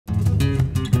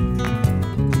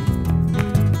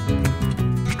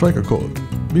Strike a Chord,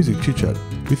 music chit-chat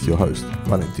with your host,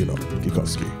 Valentino.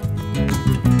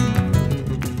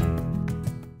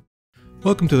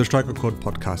 Welcome to the Strike a Chord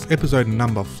podcast, episode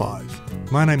number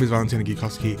 5. My name is Valentino,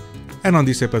 and on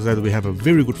this episode we have a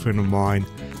very good friend of mine,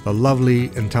 the lovely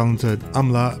and talented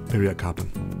Amla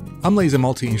Periakarpan. Amla is a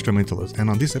multi-instrumentalist, and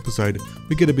on this episode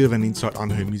we get a bit of an insight on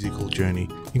her musical journey,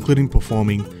 including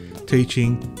performing,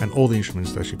 teaching, and all the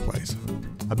instruments that she plays.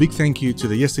 A big thank you to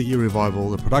the Yesteryear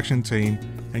Revival, the production team,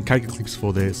 and Eclipse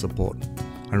for their support.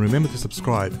 And remember to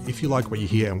subscribe if you like what you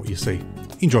hear and what you see.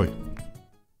 Enjoy.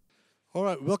 All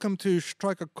right, welcome to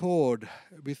Strike a Chord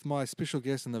with my special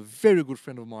guest and a very good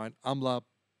friend of mine, Amla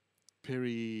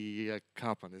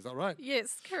Periakarpan. Is that right?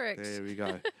 Yes, correct. There we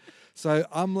go. So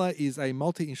Amla is a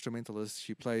multi-instrumentalist.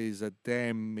 She plays a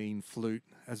damn mean flute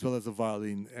as well as a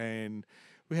violin, and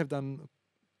we have done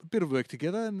a bit of work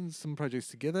together and some projects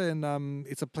together, and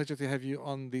it's a pleasure to have you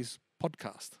on this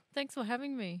podcast. Thanks for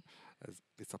having me.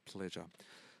 It's a pleasure.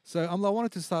 So Amla, I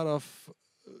wanted to start off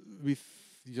with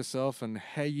yourself and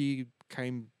how you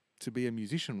came to be a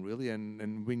musician, really,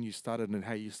 and when you started and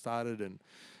how you started, and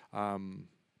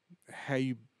how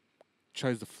you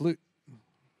chose the flute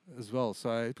as well.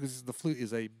 So because the flute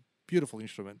is a beautiful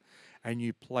instrument and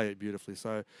you play it beautifully,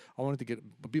 so I wanted to get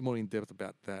a bit more in depth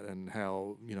about that and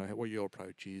how, you know, what your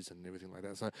approach is and everything like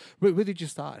that. So where did you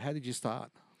start? How did you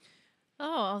start?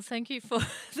 Oh, well, thank you for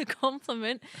the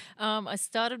compliment. I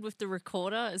started with the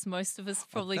recorder, as most of us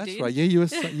probably did. That's right.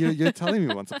 Yeah, you're telling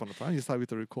me once upon a time you started with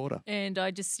the recorder. And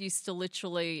I just used to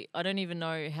literally, I don't even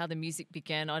know how the music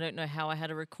began. I don't know how I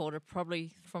had a recorder, probably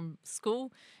from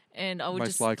school. And I would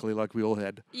most likely, like we all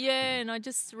had. Yeah, and I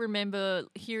just remember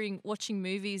watching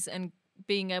movies and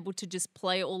being able to just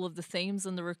play all of the themes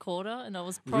on the recorder, and I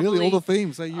was probably really all the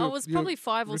themes. So I was probably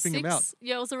 5 or 6. Them out.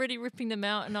 Yeah, I was already ripping them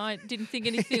out, and I didn't think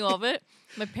anything of it.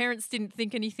 My parents didn't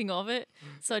think anything of it,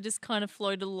 so I just kind of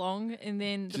floated along. And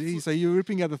then, so you're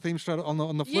ripping out the theme straight on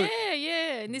the flute.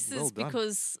 Yeah, and this is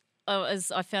because.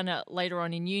 As I found out later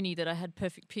on in uni that I had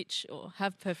perfect pitch or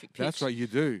have perfect pitch. That's right, you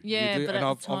do. Yeah, you do. but and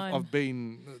at the time,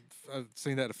 I've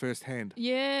seen that firsthand.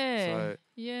 Yeah,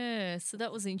 so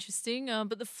that was interesting.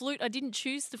 But the flute, I didn't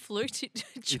choose the flute; it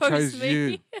chose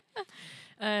me.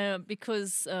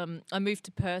 Because I moved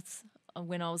to Perth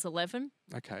when I was 11.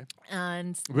 Okay.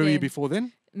 And where were you before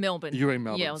then? Melbourne. You were in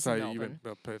Melbourne. Yeah, I was in Melbourne. You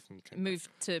went Perth and moved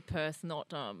to Perth,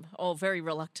 not very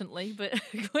reluctantly, but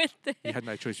went there. You had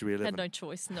no choice. You were 11. Had no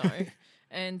choice, no.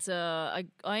 And I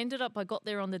ended up. I got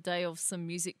there on the day of some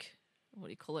music. What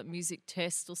do you call it? Music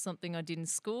test or something I did in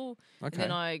school. Okay. And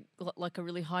then I got like a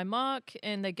really high mark,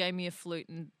 and they gave me a flute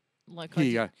and. Like here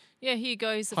you go. Yeah, here you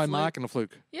go. High mark and a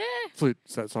fluke. Yeah. Flute.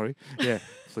 Sorry. Yeah,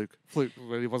 fluke. Flute.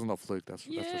 Well, it wasn't a fluke. That's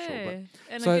for sure. But.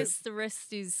 And I guess the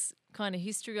rest is kind of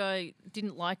history. I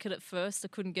didn't like it at first. I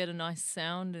couldn't get a nice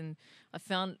sound, and I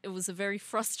found it was a very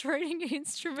frustrating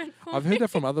instrument for I've me. heard that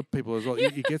from other people as well.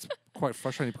 Yeah. It gets quite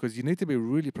frustrating because you need to be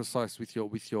really precise with your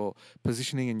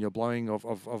positioning and your blowing of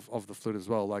the flute as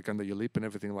well, like under your lip and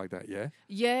everything like that. Yeah.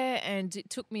 Yeah, and it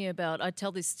took me about. I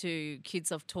tell this to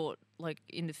kids I've taught, like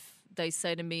they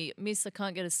say to me, Miss, I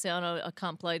can't get a sound. I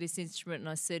can't play this instrument. And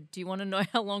I said, do you want to know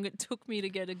how long it took me to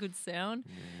get a good sound?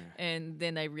 Yeah. And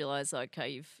then they realise,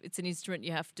 okay, if it's an instrument,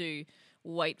 you have to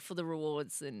wait for the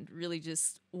rewards and really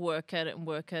just work at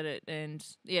it. And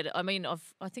yeah, I mean, I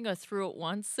think I threw it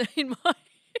once in my.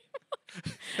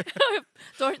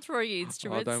 Don't throw your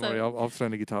instrument. Oh, don't worry, I've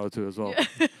thrown a guitar too as well.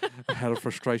 Yeah. Out of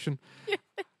frustration. Yeah.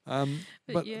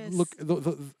 But yes. Look,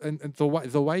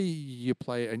 the way you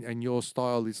play and your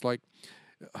style is like,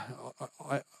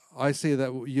 I see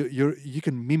that you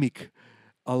can mimic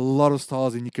a lot of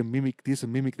styles, and you can mimic this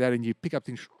and mimic that, and you pick up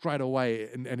things straight away,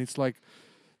 and it's like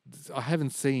I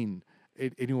haven't seen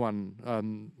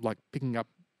anyone like picking up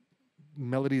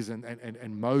melodies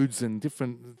and modes and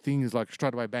different things like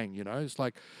straight away, bang. You know, it's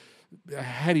like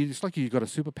it's like you got a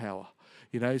superpower.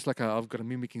 You know, it's like I've got a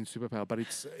mimicking superpower, but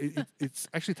it's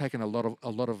actually taken a lot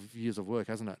of years of work,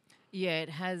 hasn't it? Yeah, it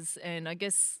has, and I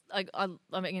guess I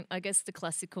guess the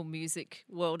classical music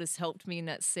world has helped me in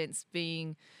that sense.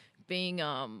 I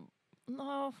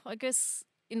guess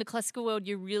in the classical world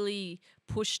you're really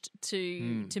pushed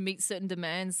to meet certain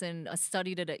demands, and I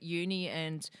studied it at uni,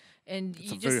 and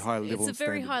it's a very high level. It's a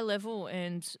very high level,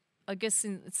 and I guess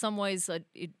in some ways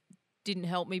it didn't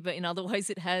help me, but in other ways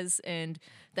it has, and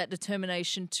that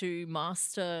determination to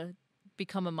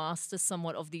become a master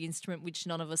somewhat of the instrument, which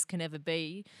none of us can ever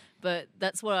be. But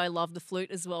that's why I love the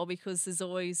flute as well, because there's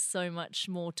always so much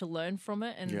more to learn from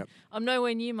it, and I'm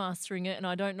nowhere near mastering it, and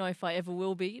I don't know if I ever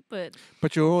will be. But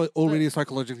you're already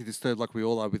psychologically disturbed like we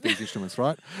all are with these instruments,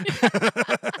 right?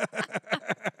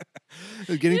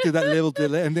 getting to that level,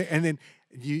 and then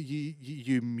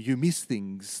you miss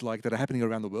things like that are happening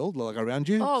around the world, like around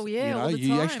you. Oh, yeah, you know, all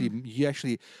the time. you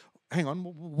actually, hang on,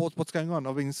 what's going on?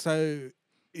 I've been so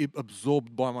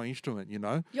absorbed by my instrument, you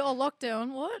know. Yo,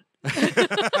 lockdown, what?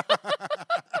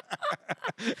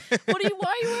 Why are you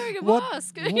wearing a What,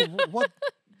 mask? what?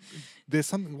 There's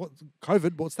something. What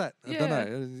COVID? What's that? I don't Yeah.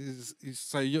 know.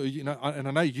 So you know, and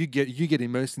I know you get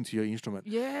immersed into your instrument,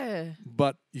 Yeah.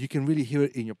 but you can really hear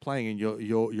it in your playing, and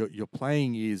your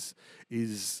playing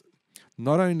is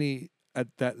not only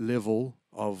at that level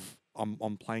of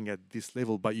I'm playing at this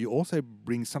level, but you also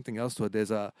bring something else to it.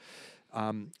 There's a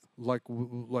like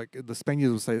the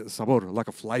Spaniards would say sabor, like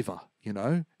a flavor. You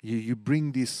know, you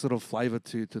bring this sort of flavor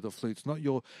to the flute. It's not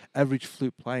your average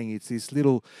flute playing. It's these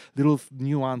little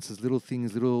nuances, little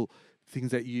things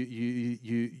that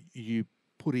you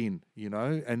put in. You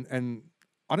know, and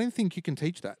I don't think you can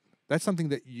teach that. That's something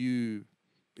that you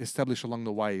establish along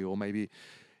the way, or maybe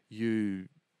you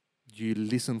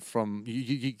listen from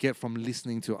you get from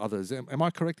listening to others. Am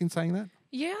I correct in saying that?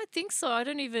 Yeah, I think so. I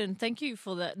don't even thank you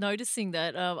for that, noticing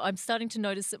that. I'm starting to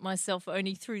notice it myself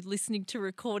only through listening to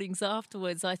recordings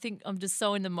afterwards. I think I'm just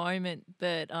so in the moment,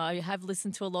 but I have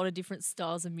listened to a lot of different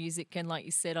styles of music. And like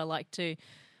you said,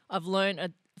 I've learned,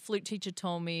 a flute teacher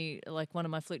told me, like one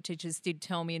of my flute teachers did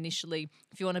tell me initially,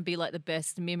 if you want to be like the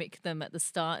best, mimic them at the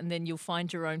start and then you'll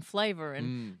find your own flavor.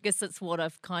 And I guess that's what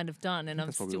I've kind of done. And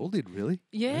That's what we all did, really.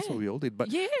 Yeah. That's what we all did. But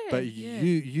Yeah.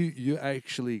 you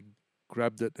actually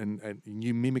grabbed it and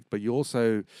you mimicked, but you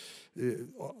also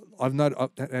I've noted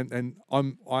and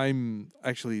I'm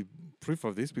actually proof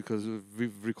of this because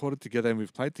we've recorded together and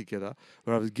we've played together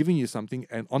where I was giving you something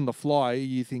and on the fly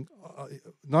you think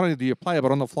not only do you play it,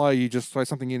 but on the fly you just throw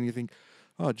something in and you think,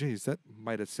 oh geez, that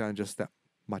made it sound just that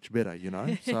much better, you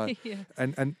know. So Yeah.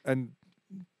 and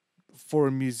for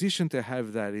a musician to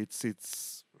have that,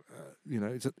 it's you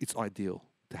know, it's ideal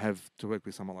to work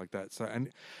with someone like that. So and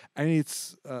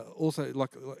it's also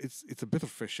like it's a bit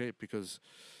of fresh air because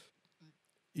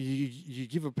you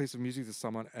give a piece of music to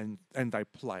someone and they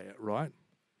play it, right?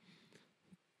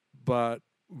 But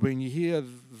when you hear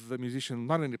the musician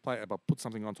not only play it but put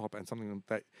something on top and something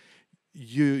that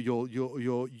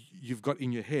you've got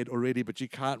in your head already, but you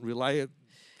can't relay it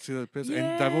to the person,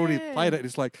 and they've already played it.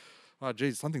 It's like, oh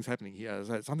geez, something's happening here.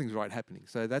 Something's right happening.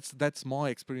 So that's my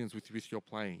experience with your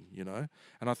playing, you know.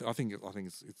 And I think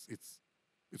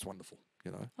it's wonderful,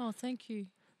 you know. Oh, thank you.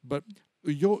 But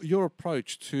your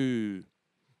approach to,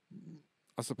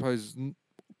 I suppose,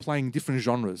 playing different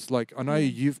genres. Like I know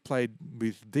you've played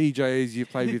with DJs, you've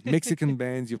played with Mexican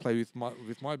bands, you've played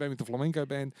with my band, with the Flamenco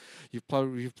band. You've played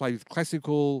with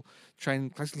classically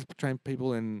trained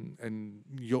people, and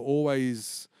you're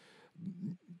always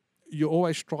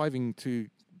striving to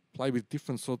play with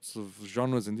different sorts of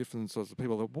genres and different sorts of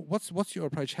people. What's your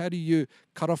approach? How do you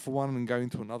cut off one and go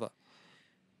into another?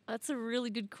 That's a really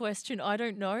good question. I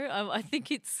don't know. I think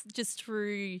it's just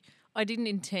through. I didn't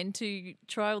intend to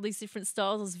try all these different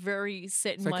styles. I was very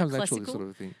set in So it my comes classical. naturally, sort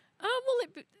of thing.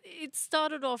 Well, it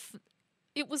started off.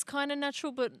 It was kind of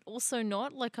natural, but also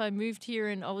not. Like I moved here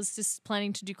and I was just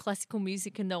planning to do classical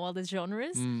music and no other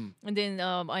genres. And then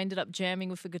I ended up jamming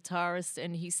with a guitarist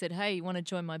and he said, hey, you want to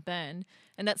join my band?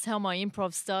 And that's how my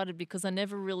improv started because I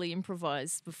never really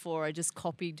improvised before. I just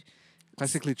copied.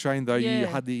 Classically trained though, you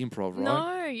had the improv, right?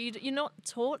 No, you're not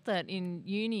taught that in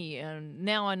uni. And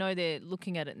now I know they're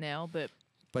looking at it now, but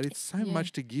it's so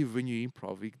much to give when you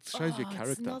improv. It shows your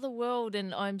character. It's another world,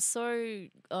 and I'm so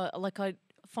I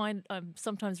find I'm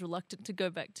sometimes reluctant to go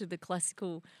back to the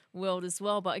classical world as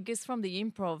well. But I guess from the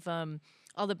improv,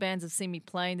 other bands have seen me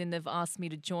play and then they've asked me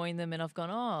to join them and I've gone,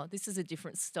 oh, this is a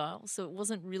different style. So it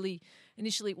wasn't really,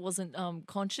 initially it wasn't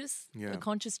conscious, a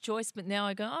conscious choice, but now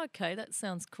I go, oh, okay, that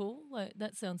sounds cool.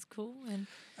 That sounds cool. And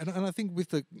I think with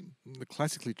the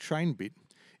classically trained bit,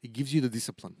 it gives you the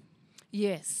discipline.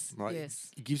 Yes, right?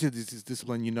 Yes. It gives you this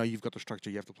discipline. You know you've got the structure.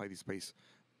 You have to play this piece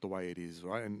the way it is,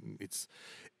 right? And it's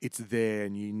there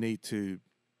and you need to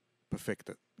perfect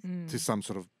it to some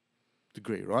sort of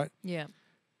degree, right? Yeah.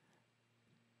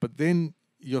 But then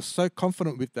you're so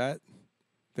confident with that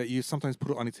you sometimes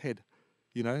put it on its head,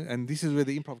 you know? And this is where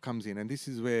the improv comes in. And this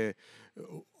is where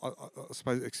I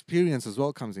suppose experience as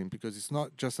well comes in, because it's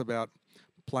not just about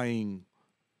playing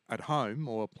at home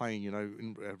or playing, you know,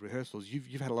 in rehearsals.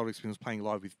 You've had a lot of experience playing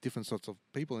live with different sorts of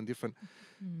people and different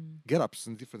get-ups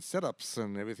and different setups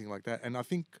and everything like that. And I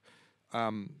think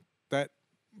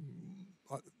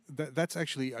that's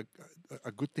actually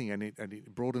a good thing, and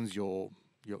it broadens your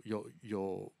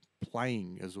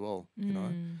playing as well, you know.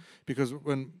 Because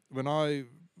when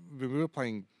we were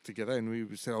playing together and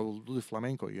we said, "Oh, we'll do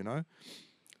flamenco," you know,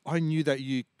 I knew that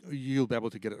you'll be able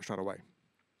to get it straight away.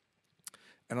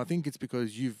 And I think it's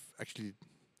because you've actually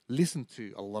listened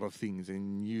to a lot of things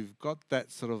and you've got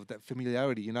that sort of that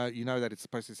familiarity. You know that it's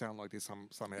supposed to sound like this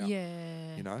somehow.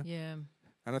 Yeah. You know? Yeah.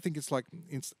 And I think it's like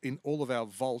in all of our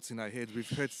vaults in our heads, we've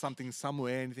heard something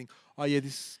somewhere and you think, oh yeah,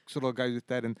 this sort of goes with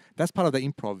that. And that's part of the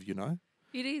improv, you know?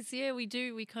 It is, yeah, we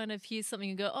do. We kind of hear something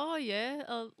and go, oh, yeah,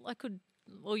 I could,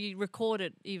 or you record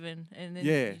it even, and then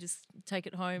Yeah. you just take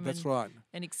it home That's right.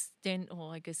 and extend,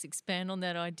 or I guess expand on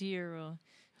that idea, or,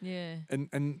 yeah.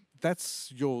 And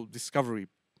that's your discovery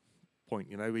point,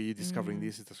 you know, where you're discovering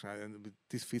this, and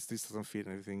this fits, this doesn't fit,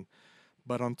 and everything.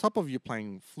 But on top of you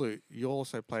playing flute, you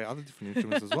also play other different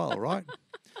instruments as well, right?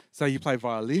 So you play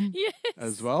violin Yes.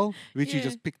 as well, which you Yeah.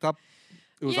 just picked up.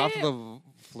 It was Yeah. after the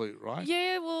flute, right?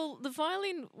 Yeah, well, the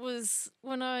violin was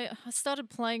when I started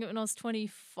playing it when I was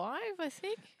 25, I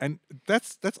think. And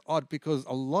that's odd because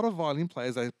a lot of violin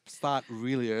players, they start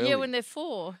really early. Yeah, when they're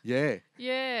 4. Yeah.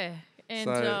 Yeah. And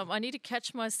So- I need to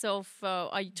catch myself.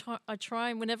 I try,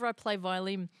 and whenever I play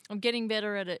violin, I'm getting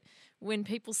better at it. When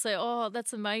people say, oh,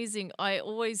 that's amazing, I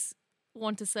always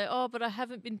want to say, oh, but I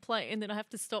haven't been playing. And then I have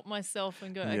to stop myself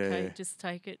and go, okay, Yeah. just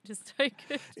take it. Just take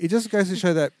it. It just goes to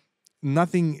show that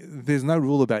there's no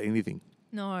rule about anything,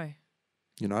 No.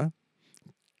 you know?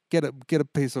 Get a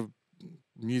piece of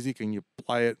music and you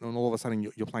play it, and all of a sudden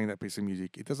you're playing that piece of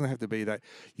music. It doesn't have to be that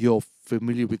you're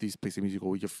familiar with this piece of music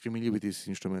or you're familiar with this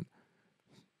instrument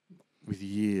with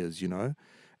years, you know?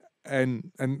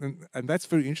 And that's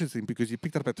very interesting because you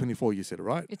picked it up at 24, you said,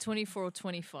 right? You're 24 or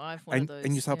 25, one of those.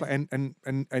 And you start yeah. and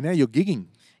now you're gigging,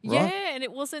 right? Yeah, and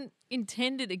it wasn't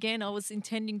intended. Again, I was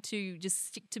intending to just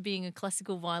stick to being a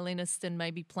classical violinist and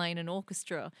maybe playing an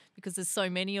orchestra because there's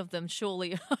so many of them.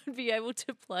 Surely I'd be able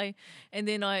to play. And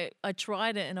then I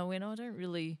tried it and I went, I don't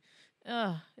really.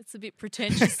 It's a bit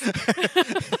pretentious.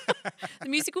 The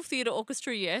musical theatre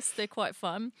orchestra, yes, they're quite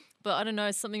fun, but I don't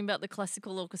know, something about the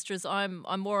classical orchestras. I'm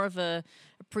more of a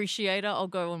appreciator. I'll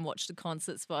go and watch the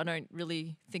concerts, but I don't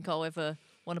really think I'll ever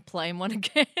want to play in one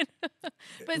again.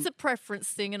 But it's a preference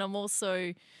thing, and I'm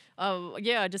also,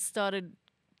 I just started.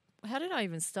 How did I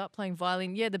even start playing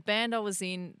violin? Yeah, the band I was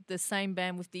in, the same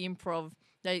band with the improv,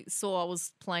 they saw I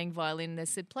was playing violin. They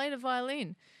said, play the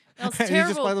violin. I was You terrible.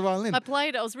 just play the violin. I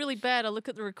played. I was really bad. I look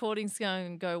at the recordings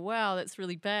and go, "Wow, that's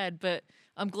really bad." But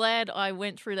I'm glad I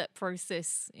went through that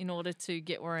process in order to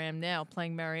get where I am now,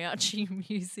 playing mariachi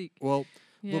music. Well,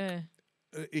 Yeah,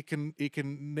 look, it can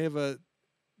never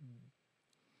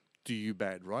do you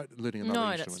bad, right? Learning another no,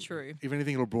 instrument. that's true. If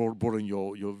anything, it'll broaden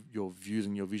your views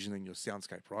and your vision and your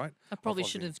soundscape, right? I probably Of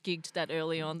should things. have gigged that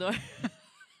early on, though.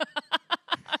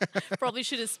 Probably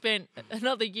should have spent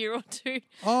another year or two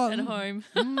at home.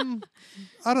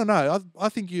 I don't know. I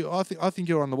think you're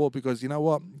on the ball because you know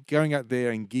what, going out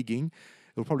there and gigging,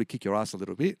 it'll probably kick your ass a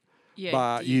little bit. Yeah,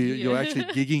 But yeah. you're actually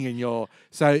gigging and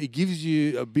so it gives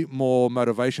you a bit more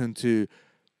motivation to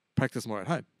practice more at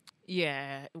home.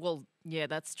 Yeah, well, yeah,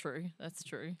 that's true. That's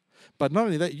true. But not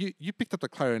only that, you picked up the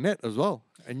clarinet as well,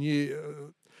 and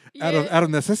you out Yeah. of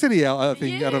necessity, I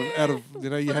think out of you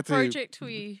know you For had the to. project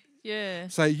yeah.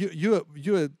 So you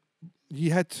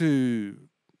had to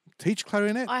teach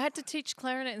clarinet. I had to teach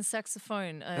clarinet and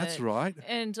saxophone. That's right.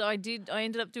 And I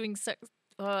ended up doing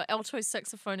alto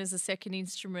saxophone as a second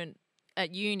instrument at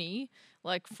uni,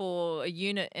 like for a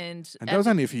unit. And that was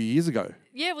only a few years ago.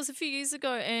 yeah, it was a few years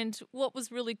ago. And what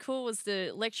was really cool was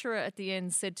the lecturer at the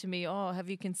end said to me, "Oh, have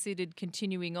you considered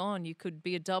continuing on? You could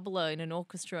be a doubler in an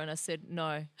orchestra." And I said,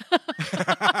 "No."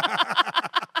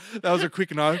 That was a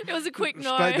quick no. It was a quick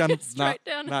no. Straight down. Straight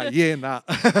down. Nah.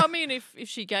 I mean, if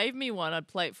she gave me one, I'd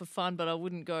play it for fun, but I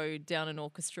wouldn't go down an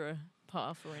orchestra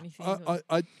path or anything.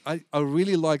 I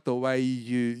really like the way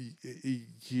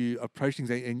you approach things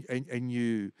and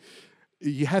you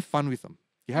have fun with them.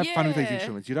 You have fun with these Yeah.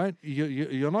 instruments.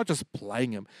 You're not just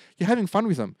playing them. You're having fun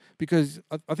with them because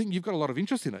I think you've got a lot of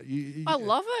interest in it. I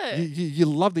love it. You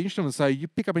love the instrument, so you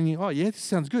pick up and this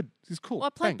sounds good. This is cool. Well, I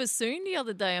played Thanks. bassoon the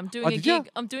other day. I'm doing Oh, a did ya? gig.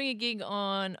 I'm doing a gig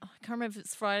on. I can't remember if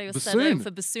it's Friday or Bassoon. Saturday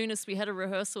for bassoonists. We had a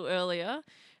rehearsal earlier,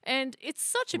 and it's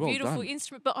such a Well beautiful done.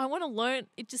 instrument. But I want to learn.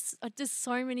 Just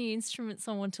so many instruments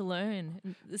I want to learn.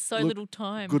 And there's so Look, little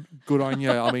time. Good on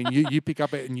you. I mean, you pick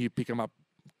up it and you pick them up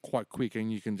quite quick,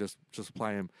 and you can just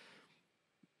play them.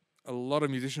 A lot of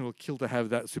musicians will kill to have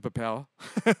that superpower,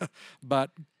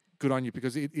 but good on you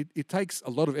because it takes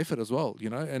a lot of effort as well, you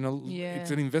know, and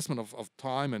it's an investment of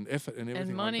time and effort and everything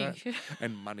And money. like that.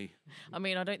 And money. I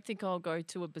mean, I don't think I'll go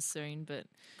to a bassoon, but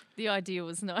the idea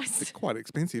was They're nice. quite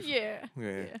expensive. Yeah.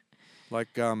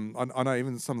 Like I know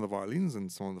even some of the violins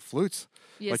and some of the flutes.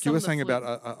 Yeah, like some you were of the saying flute.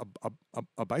 about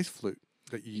a bass flute.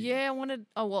 that you? Yeah, I wanted.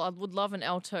 Oh well, I would love an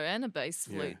alto and a bass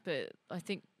flute, but I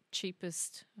think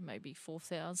cheapest maybe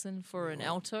 4,000 for an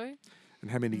alto.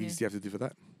 And how many gigs do you have to do for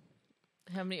that?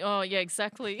 How many? Oh yeah,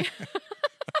 exactly.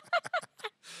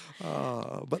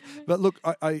 But look,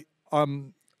 I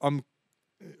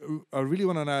really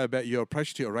want to know about your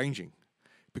approach to arranging,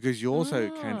 because you also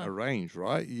can arrange,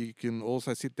 right? You can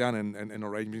also sit down and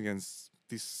arrange against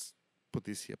this, put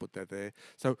this here, put that there.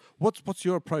 So what's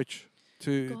your approach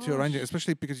to arranging,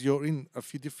 especially because you're in a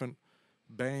few different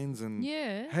bands, and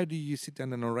how do you sit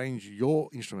down and arrange your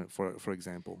instrument, for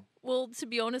example? Well, to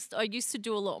be honest, I used to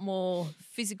do a lot more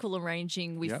physical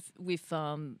arranging with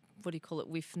what do you call it,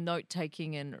 with note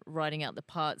taking and writing out the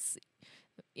parts.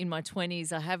 In my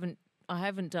 20s, I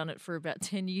haven't done it for about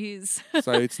 10 years.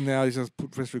 So it's now you just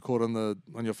press record on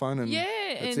your phone and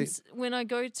that's it. When I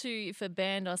go to, if a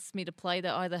band asks me to play, they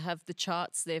either have the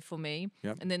charts there for me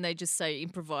and then they just say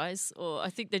improvise, or I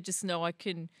think they just know I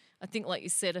can. I think, like you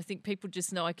said, I think people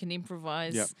just know I can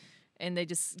improvise and they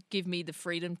just give me the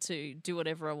freedom to do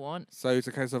whatever I want. So it's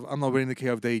a case of, I'm not reading the key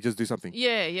of D, just do something.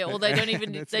 Yeah. Or they don't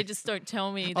even, they just don't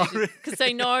tell me because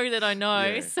they know that I know.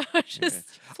 Yeah. So I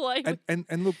just play.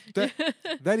 And look,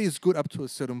 that is good up to a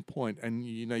certain point, and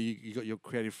you know you got your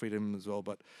creative freedom as well.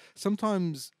 But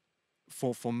sometimes,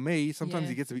 for me, sometimes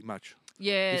it gets a bit much.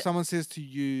 Yeah. If someone says to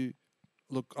you,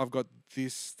 "Look, I've got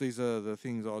this. These are the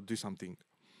things. I'll do something,"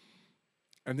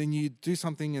 and then you do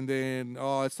something, and then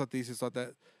it's not this, it's not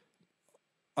that.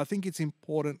 I think it's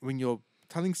important when you're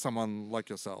telling someone like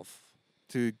yourself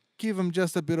to give them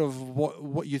just a bit of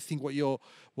what you think, what your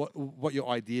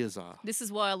ideas are. This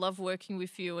is why I love working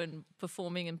with you and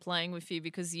performing and playing with you,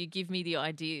 because you give me the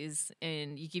ideas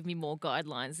and you give me more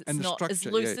guidelines. It's not as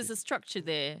loose. There's a structure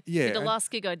there. Yeah. The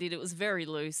last gig I did, it was very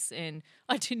loose, and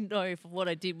I didn't know if what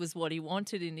I did was what he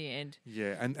wanted in the end.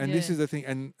 Yeah, and this is the thing,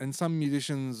 and some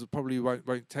musicians probably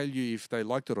won't tell you if they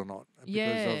liked it or not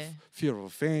because of fear of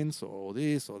offense or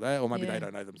this or that, or maybe they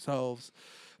don't know themselves.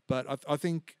 But I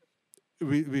think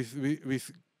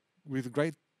with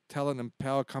great talent and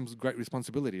power comes great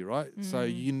responsibility, right? So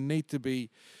you need to be,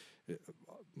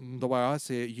 the way I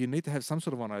see it, you need to have some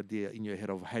sort of an idea in your head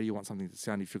of how you want something to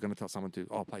sound if you're going to tell someone to,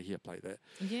 play here, play there.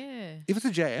 Yeah. If it's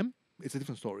a jam, it's a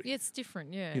different story. Yeah, it's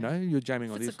different, yeah. You know, you're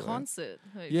jamming on this. If it's a concert,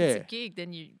 if it's a gig,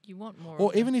 then you want more.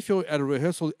 Or even if you're at a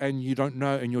rehearsal and you don't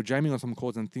know and you're jamming on some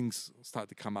chords and things start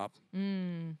to come up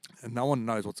and no one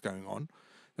knows what's going on,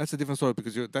 that's a different story,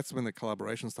 because that's when the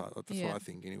collaboration starts. That's what I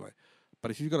think anyway.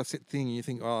 But if you've got a set thing and you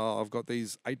think, I've got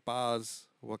these 8 bars,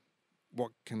 what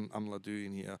can Amla do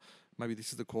in here? Maybe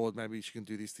this is the chord, maybe she can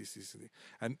do this.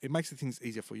 And it makes the things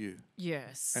easier for you.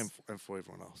 Yes. And for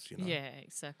everyone else, you know. Yeah,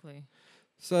 exactly.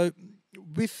 So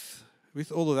with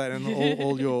all of that and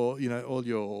all your, all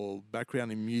your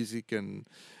background in music, and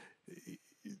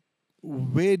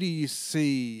where do you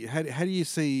see, how do you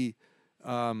see,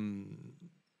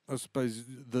 I suppose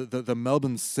the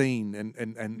Melbourne scene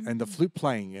and the flute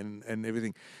playing and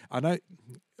everything? I know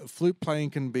flute playing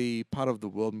can be part of the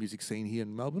world music scene here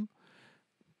in Melbourne,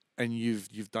 and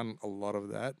you've done a lot of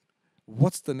that.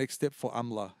 What's the next step for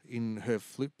Amla in her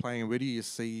flute playing? Where do you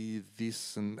see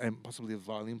this, and possibly the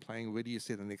violin playing? Where do you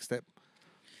see the next step?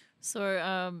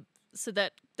 So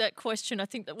that question, I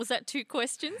think was that 2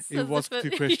 questions? It was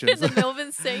 2 questions. The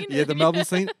Melbourne scene. Yeah, the Melbourne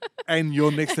scene and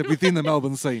your next step within the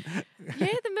Melbourne scene. Yeah,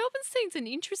 the Melbourne scene's an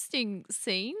interesting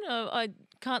scene. I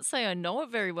can't say I know it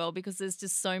very well because there's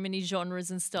just so many genres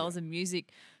and styles of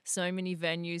music, so many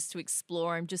venues to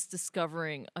explore. I'm just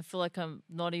discovering. I feel like I'm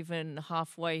not even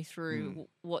halfway through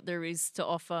what there is to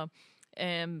offer.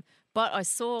 But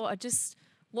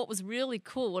what was really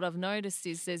cool, what I've noticed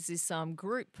is there's this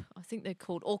group, I think they're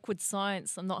called Awkward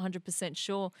Science, I'm not 100%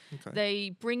 sure. Okay. They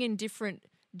bring in different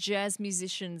jazz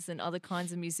musicians and other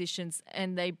kinds of musicians,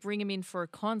 and they bring them in for a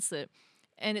concert,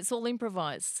 and it's all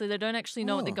improvised, so they don't actually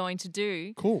know what they're going to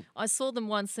do. Cool. I saw them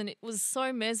once, and it was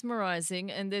so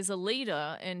mesmerizing, and there's a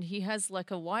leader, and he has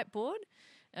like a whiteboard,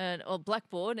 or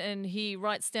blackboard, and he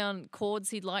writes down chords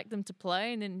he'd like them to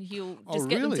play, and then he'll just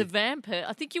get them to vamp it.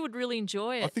 I think you would really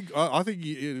enjoy it. I think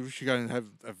you should go and have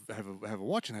a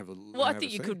watch and have a. Well, I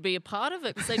think you could be a part of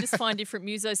it, because they just find different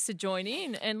musos to join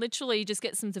in, and literally he just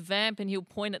gets them to vamp, and he'll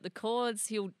point at the chords.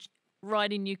 He'll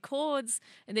write in new chords,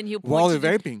 and then he'll point while they're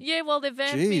vamping. Yeah, while they're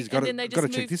vamping, and then they just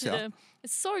move check this to out.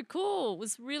 It's so cool. It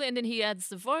was really, and then he adds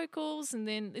the vocals, and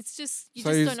then it's just you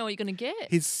just don't know what you're going to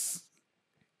get.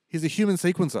 He's a human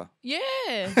sequencer.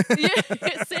 Yeah,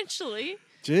 essentially.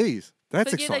 Jeez,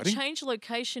 that's exciting. They change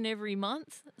location every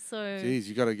month. So. Jeez,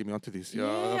 you got to get me onto this. Yeah,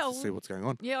 I'll have to see what's going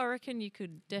on. Yeah, I reckon you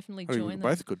could definitely join them.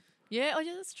 Both could. Yeah, oh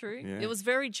yeah, that's true. Yeah. It was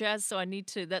very jazz, so I need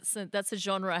to. That's a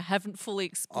genre I haven't fully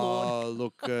explored. Oh,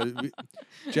 look,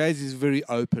 jazz is very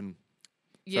open.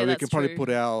 Yeah, So we that's can probably true. put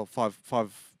our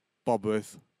five Bob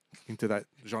worth into that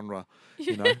genre,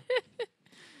 you know.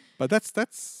 But that's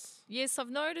Yes, I've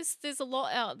noticed there's a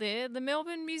lot out there. The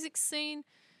Melbourne music scene,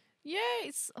 yeah,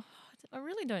 I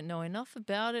really don't know enough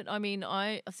about it. I mean,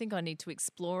 I think I need to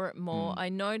explore it more. I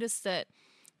noticed that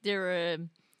there are.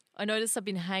 I noticed I've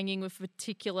been hanging with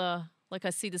particular. Like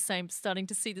starting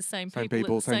to see the same same people at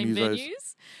people, the same same musos.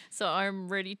 venues. So I'm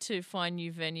ready to find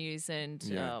new venues, and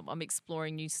Yeah. I'm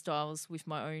exploring new styles with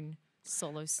my own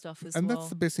solo stuff as And that's well.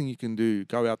 the best thing you can do.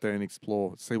 Go out there and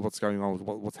explore, see what's going on with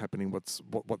what's happening,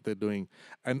 what they're doing.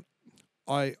 And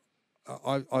I've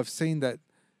seen that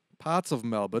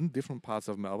different parts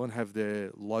of Melbourne have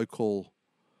their local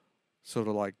sort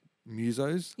of like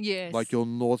musos. Yes. Like your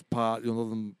northern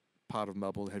part of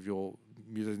Melbourne have your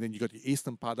musos, and then you got your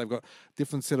eastern part. They've got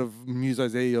different set of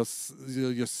musos there. Your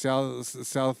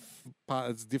south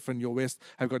part is different. Your west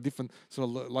have got different sort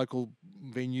of local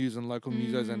venues and local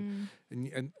musos,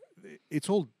 and it's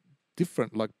all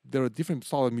different. Like there are different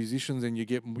style of musicians, and you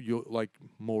get your like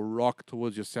more rock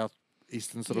towards your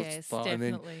southeastern sort of Yes, style, and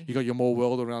then definitely. you got your more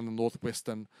world around the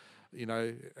northwestern. You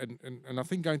know, and I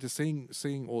think going to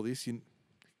seeing all this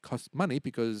costs money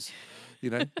because you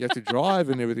know you have to drive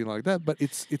and everything like that. But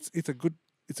it's a good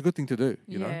thing to do.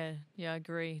 You know, Yeah, I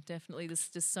agree. Definitely, there's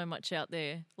just so much out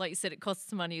there. Like you said, it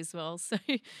costs money as well. So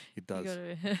it does. you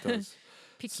It gotta does.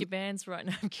 pick your bands right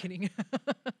now. I'm kidding.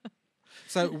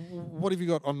 So what have you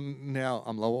got on now,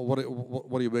 Amla?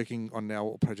 What are you working on now?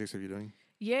 What projects are you doing?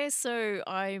 Yeah, so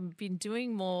I've been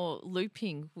doing more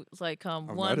looping, like I've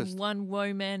noticed. one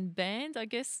woman band, I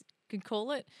guess you can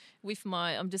call it. With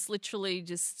I'm just literally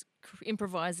just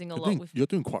improvising a lot with. You're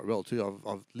doing quite well too.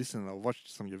 I've listened. I've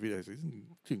watched some of your videos. You're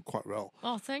doing quite well.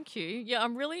 Oh, thank you. Yeah,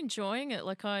 I'm really enjoying it.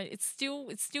 Like it's still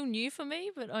new for me,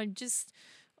 but I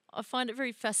find it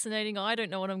very fascinating. I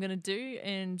don't know what I'm going to do,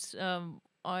 and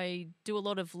I do a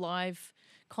lot of live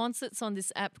concerts on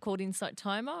this app called Insight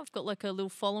Timer. I've got like a little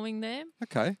following there.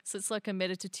 Okay. So it's like a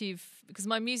meditative, because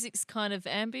my music's kind of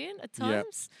ambient at Yep,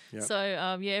 times. yep. So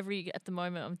at the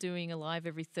moment I'm doing a live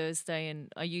every Thursday,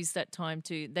 and I use that time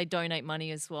they donate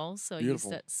money as well. So Beautiful.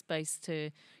 I use that space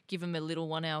to give them a little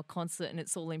 1 hour concert, and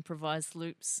it's all improvised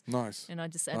loops. Nice. And I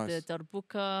just add Nice. the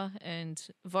darbuka and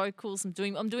vocals. I'm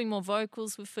doing more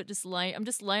vocals with it. I'm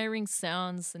just layering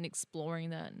sounds and exploring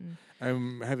that. And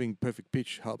Having perfect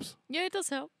pitch helps. yeah, it does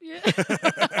help. Yeah.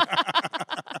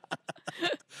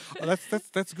 Oh,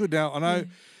 that's good. Now I know.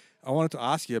 I wanted to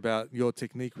ask you about your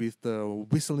technique with the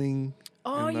whistling.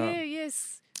 Oh and, yeah,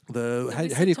 yes.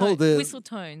 How do you call it? The whistle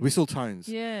tones? Whistle tones.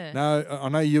 Yeah. Now I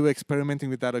know you were experimenting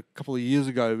with that a couple of years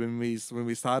ago when we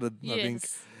started. Yes.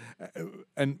 I think.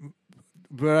 And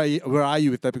where are you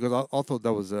with that? Because I thought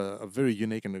that was a very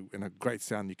unique and a great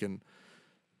sound. You can,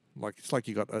 it's like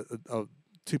you got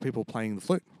two people playing the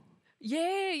flute.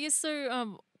 Yeah, yes.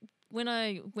 So when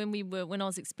I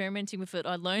was experimenting with it,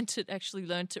 I actually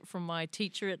learnt it from my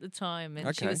teacher at the time,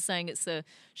 and she Okay. was saying it's a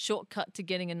shortcut to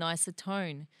getting a nicer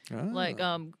tone. Like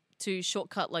to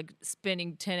shortcut like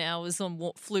spending 10 hours on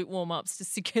flute warm-ups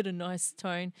just to get a nice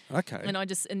tone. Okay. And I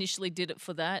just initially did it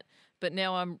for that, but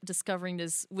now I'm discovering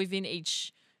there's within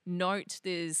each note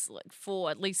there's like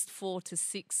at least 4 to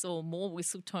 6 or more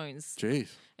whistle tones. Jeez.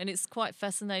 And it's quite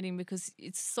fascinating because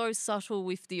it's so subtle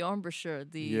with the embouchure,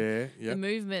 the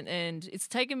movement, and it's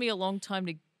taken me a long time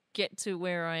to get to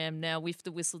where I am now with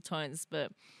the whistle tones,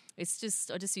 but I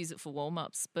just use it for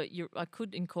warm-ups, but I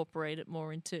could incorporate it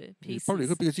more into pieces. You probably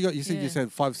could, because you said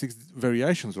 5-6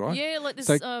 variations, right? Yeah, like this.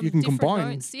 So you can different combine.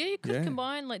 Notes. Yeah, you could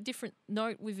combine like different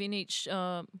note within each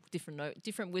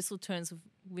different whistle tones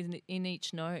within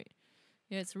each note.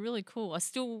 Yeah, it's really cool. I'm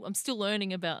still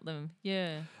learning about them.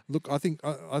 Yeah. Look, I think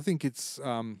it's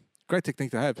great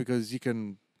technique to have, because you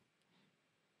can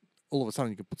all of a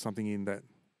sudden you can put something in that,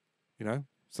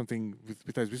 something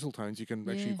with those whistle tones. You can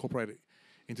actually incorporate it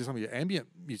into some of your ambient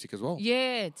music as well.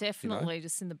 Yeah, definitely.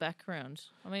 Just in the background.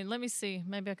 I mean, let me see.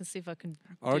 Maybe I can see if I can.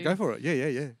 All right, go for it.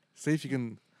 Yeah. See if you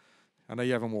can. I know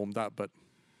you haven't warmed up, but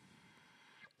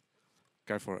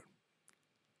go for it.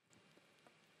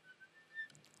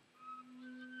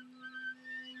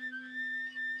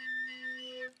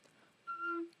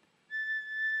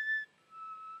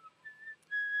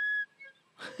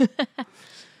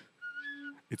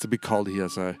 It's a bit cold here,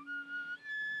 so.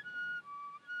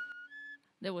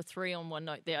 There were 3 on one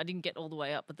note there. I didn't get all the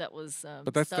way up, but that was.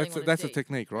 But that's a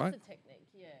technique, right? That's a technique,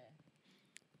 yeah.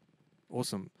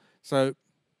 Awesome. So,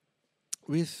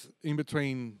 in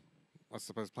between, I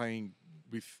suppose, playing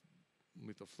with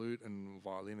with the flute and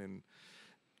violin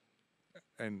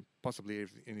and possibly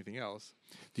anything else,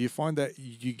 do you find that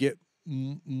you get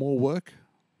more work?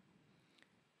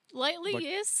 Lately, Like-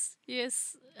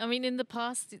 yes. I mean, in the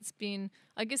past, it's been.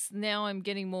 I guess now I'm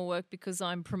getting more work because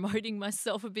I'm promoting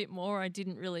myself a bit more. I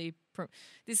didn't really.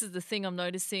 This is the thing I'm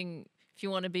noticing. If you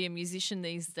want to be a musician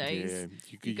these days,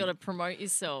 Yeah, you got to promote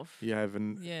yourself. You have,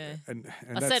 and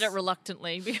I say that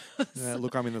reluctantly because.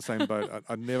 look, I'm in the same boat.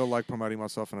 I never like promoting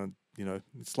myself, and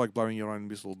it's like blowing your own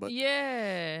whistle. But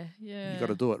yeah. you got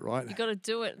to do it, right? You got to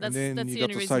do it. And That's then the you only got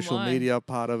the reason social why. media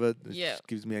part of it. It Yeah. just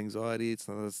gives me anxiety. It's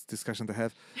another discussion to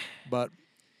have. But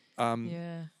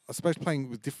Yeah. I suppose playing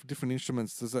with different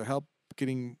instruments, does it help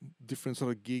getting different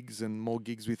sort of gigs and more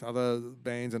gigs with other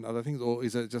bands and other things, or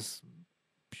is it just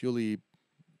purely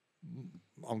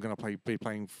I'm going to be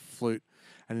playing flute,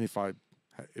 and if I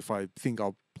think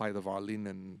I'll play the violin,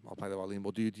 and I'll play the violin,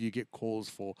 or do you get calls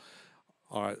for,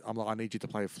 all right, I need you to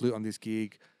play a flute on this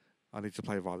gig, I need to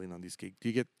play a violin on this gig. Do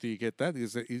you get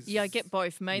that? Yeah, I get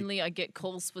both. Mainly, I get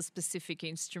calls for specific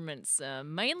instruments.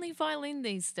 Mainly violin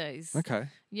these days. Okay.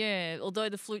 Yeah, although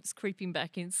the flute's creeping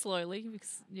back in slowly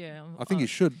because I think you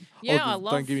should. Yeah,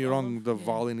 Don't get me wrong. The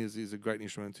violin is a great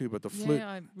instrument too, but the flute. Yeah,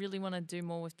 I really want to do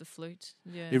more with the flute.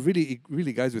 Yeah. It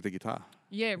really goes with the guitar.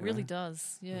 Yeah, it really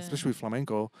does. Yeah. Especially with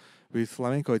flamenco. With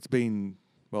flamenco, it's been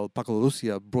Paco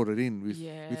Lucia brought it in with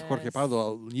Jorge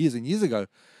Pardo years and years ago.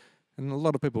 And a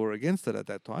lot of people were against it at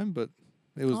that time, but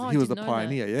he was the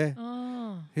pioneer. Yeah,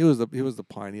 he was the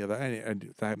pioneer,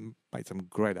 and they made some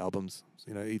great albums.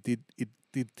 It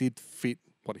did fit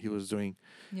what he was doing.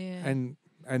 Yeah.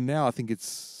 And now I think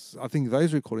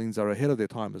those recordings are ahead of their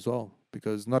time as well,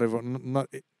 because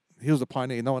he was the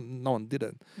pioneer. No one did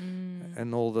it,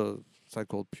 and all the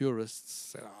so-called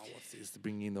purists said, "Oh, what's this? To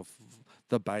bring in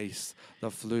the bass, the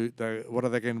flute. What are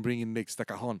they going to bring in next? The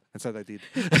cajon." And so they did.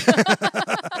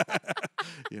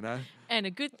 And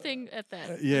a good thing at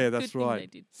that. Yeah, that's right.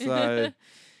 They did. So,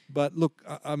 but look,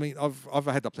 I mean, I've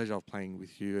had the pleasure of playing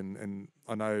with you, and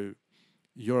I know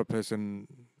you're a person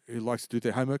who likes to do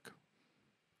their homework.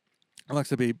 I likes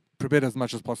to be prepared as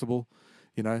much as possible,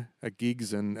 at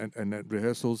gigs and at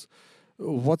rehearsals.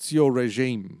 What's your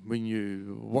regime when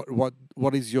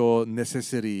what is your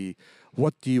necessity?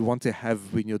 What do you want to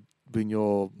have when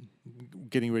you're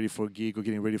getting ready for a gig or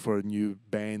getting ready for a new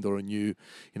band or a new,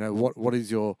 what is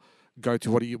your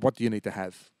go-to? What do you need to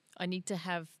have? I need to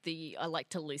have I like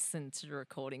to listen to the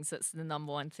recordings. That's the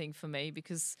number one thing for me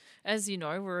because, as you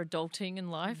know, we're adulting in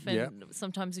life and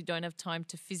sometimes we don't have time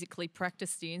to physically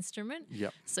practice the instrument.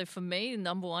 Yep. So for me,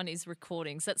 number one is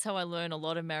recordings. That's how I learn a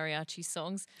lot of mariachi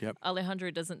songs. Yep.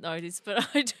 Alejandro doesn't know this, but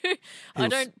I do. I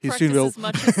don't he practice soon as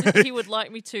much as he would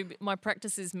like me to. My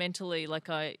practice is mentally, like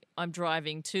I'm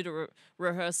driving to the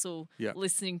rehearsal,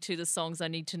 listening to the songs I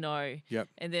need to know. Yep.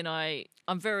 And then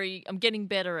I'm getting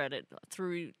better at it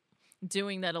through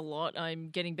doing that a lot. I'm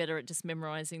getting better at just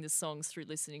memorizing the songs through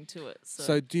listening to it.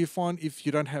 So do you find if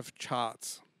you don't have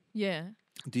charts,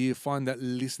 do you find that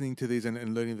listening to these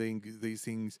and learning these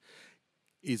things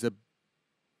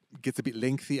gets a bit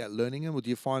lengthy at learning them, or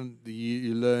do you find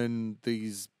you learn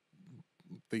these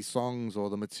songs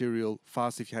or the material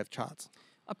fast if you have charts?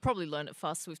 I probably learn it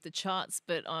faster with the charts,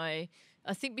 but I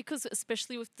think because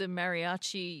especially with the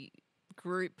mariachi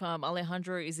group,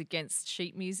 Alejandro is against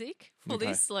sheet music for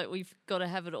this. Like we've got to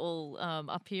have it all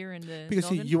up here in the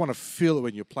because you want to feel it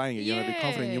when you're playing it. You want to be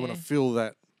confident. You want to feel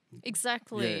that.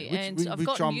 Exactly, yeah. I've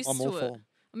gotten used to it. For.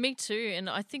 Me too, and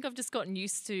I think I've just gotten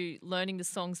used to learning the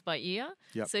songs by ear.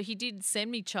 Yep. So he did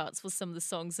send me charts for some of the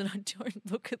songs, and I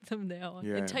don't look at them now.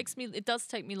 Yeah. It does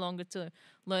take me longer to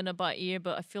learn it by ear,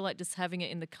 but I feel like just having it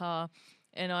in the car,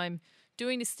 and I'm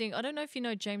doing this thing. I don't know if you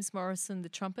know James Morrison, the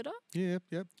trumpeter. Yep.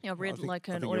 Yeah, I read I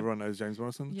think everyone knows James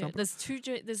Morrison. The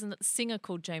trumpeter. There's a singer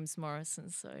called James Morrison.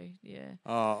 So yeah.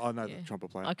 Oh, I know the trumpet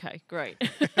player. Okay, great.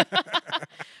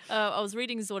 I was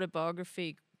reading his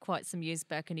autobiography quite some years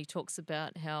back, and he talks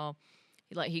about how,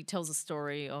 he tells a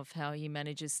story of how he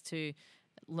manages to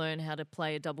learn how to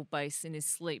play a double bass in his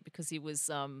sleep because he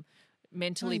was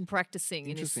mentally practicing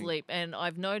in his sleep. And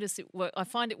I've noticed I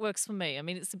find it works for me. I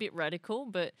mean, it's a bit radical,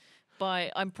 but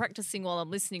I'm practicing while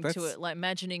I'm listening to it, like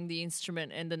imagining the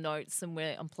instrument and the notes and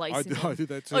where I'm placing them. I do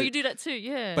that too. Oh, you do that too,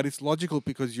 yeah. But it's logical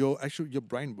because your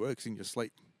brain works in your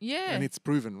sleep. Yeah. And it's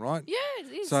proven, right? Yeah,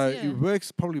 it is. So it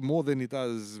works probably more than it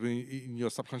does in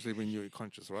your subconsciously when you're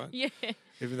conscious, right? Yeah.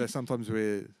 Even though sometimes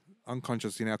we're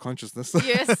unconscious in our consciousness.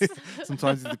 Yes.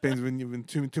 Sometimes it depends when you've been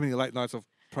too many late nights of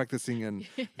practicing and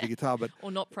the guitar, but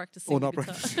or not practicing.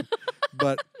 practicing.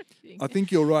 But meditating. I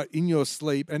think you're right. In your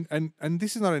sleep, and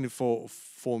this is not only for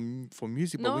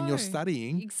music, but when you're No,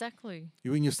 studying, exactly.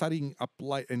 when you're studying up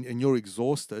late and you're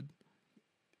exhausted,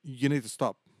 you need to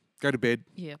stop, go to bed,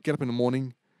 Yeah. get up in the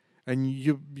morning, and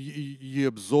you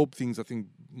absorb things, I think,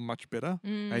 much better,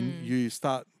 and you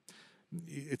start.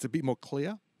 It's a bit more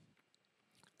clear,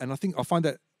 and I think I find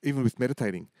that even with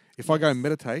meditating, if I go and Yes.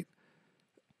 meditate,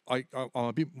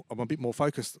 I'm a bit more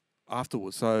focused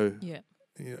afterwards. So Yeah.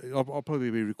 I'll probably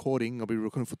be recording. I'll be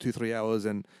recording for 2-3 hours,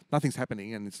 and nothing's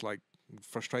happening, and it's like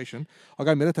frustration. I'll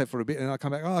go meditate for a bit, and I'll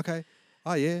come back. Oh, okay.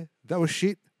 Oh yeah, that was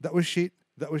shit. That was shit.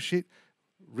 That was shit.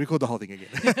 Record the whole thing again.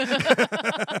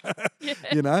 Yeah.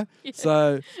 You know. Yeah.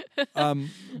 So,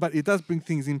 but it does bring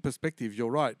things in perspective.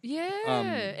 You're right.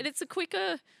 Yeah, and it's a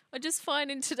quicker. I just find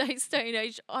in today's day and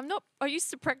age, I used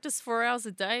to practice 4 hours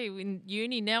a day in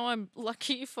uni. Now I'm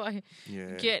lucky if I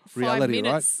Yeah. get 5 Reality,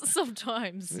 minutes right?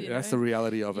 sometimes. You That's know? the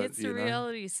reality of Yeah, it. it's the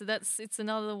reality. So it's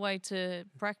another way to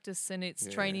practice, and it's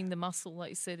training the muscle,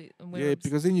 like you said. Yeah,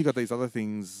 because then you got these other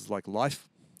things like life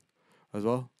as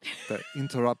well that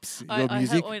interrupts your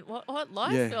music. What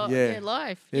life? Yeah, Oh, yeah.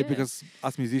 life. Yeah, because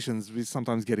us musicians, we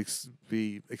sometimes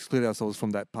we exclude ourselves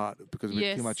from that part because we're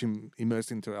too Yes. much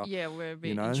immersed into our. Yeah, we're a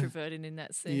bit know? introverted in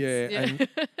that sense. Yeah,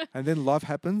 and then life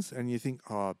happens, and you think,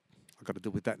 oh, I got to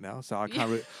deal with that now. So I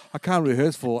can't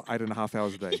rehearse for 8.5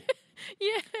 hours a day.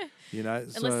 Yeah. You know,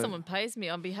 Unless someone pays me,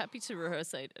 I'd be happy to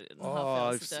rehearse 8.5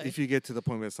 hours a day. if you get to the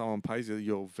point where someone pays you,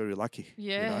 you're very lucky.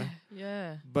 Yeah, You know?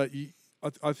 yeah. But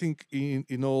I think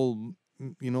in all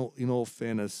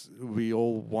fairness, we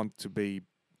all want to be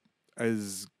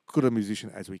as good a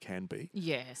musician as we can be,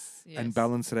 Yes. and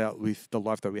balance it out with the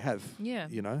life that we have. Yeah.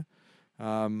 You know,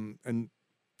 and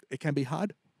it can be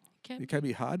hard. It can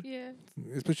be hard, Yeah.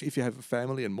 especially if you have a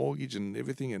family and mortgage and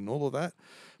everything and all of that.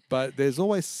 But there's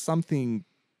always something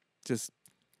just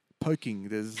poking.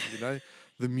 There's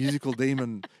the musical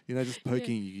demon, just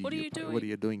poking you. What are you doing? What are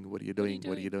you doing? What are you doing?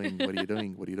 What are you doing? doing? What are you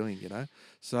doing? What are you doing?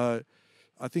 So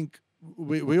I think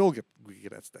we all get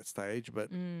at that stage, but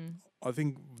I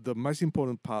think the most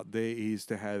important part there is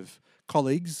to have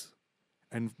colleagues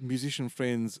and musician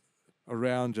friends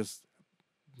around, just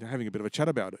having a bit of a chat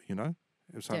about it,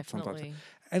 sometimes, Definitely.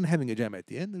 and having a jam at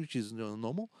the end, which is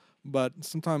normal. But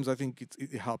sometimes I think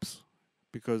it helps,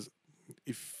 because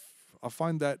if I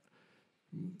find that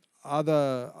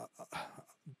other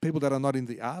people that are not in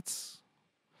the arts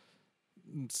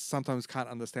sometimes can't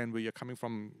understand where you're coming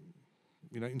from,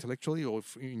 intellectually, or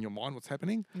in your mind, what's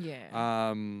happening.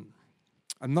 Yeah.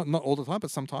 And not all the time, but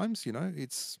sometimes,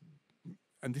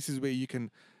 and this is where you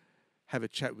can have a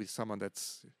chat with someone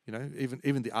that's,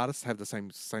 even the artists have the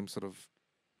same sort of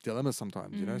dilemma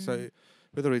sometimes, So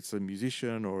whether it's a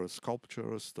musician or a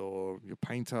sculpturist or your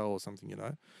painter or something,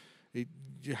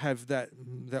 you have that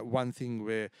one thing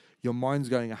where your mind's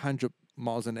going 100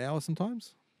 miles an hour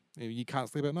sometimes. You can't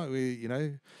sleep at night.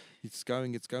 Where it's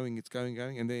going,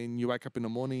 and then you wake up in the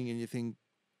morning and you think,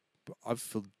 I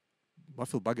feel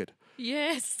buggered.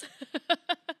 Yes.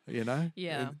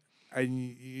 Yeah. And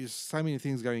you so many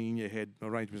things going in your head,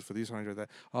 arrangements for this, arrangement for that.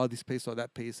 Oh, this piece or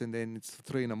that piece, and then it's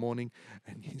 3 a.m, and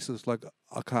you're sort of like,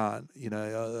 I can't,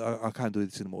 I can't do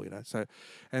this anymore, So,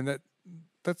 and that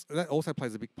also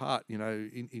plays a big part,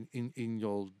 in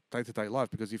your day-to-day life,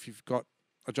 because if you've got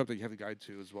a job that you have to go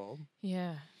to as well,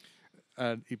 Yeah.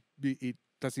 it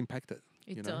does impact it.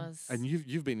 It does. And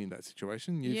you've been in that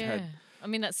situation. You've had.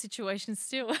 I'm in that situation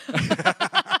still.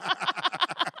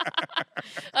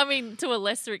 I mean, to a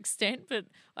lesser extent, but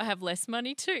I have less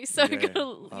money too. So you got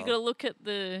to look at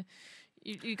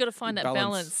you got to find that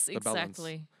balance.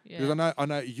 Exactly. Yeah. Because I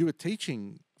know you were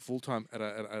teaching full time at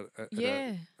a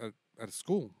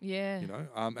school. Yeah.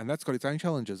 And that's got its own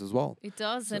challenges as well. It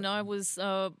does, and I was.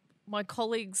 My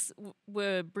colleagues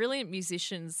were brilliant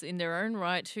musicians in their own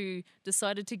right who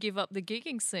decided to give up the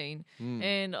gigging scene.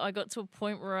 And I got to a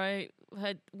point where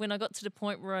when I got to the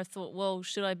point where I thought, well,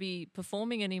 should I be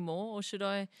performing anymore, or should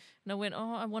I? And I went,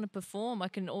 I want to perform. I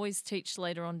can always teach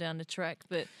later on down the track,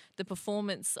 but the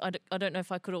performance, I don't know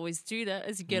if I could always do that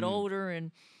as you get older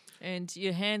and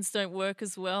your hands don't work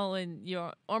as well, and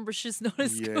your embouche is not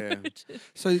as good.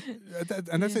 So,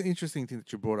 that's an interesting thing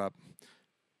that you brought up.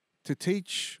 To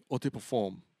teach or to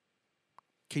perform?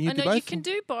 Can you do both? You can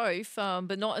do both,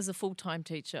 but not as a full-time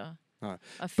teacher. No.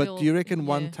 But do you reckon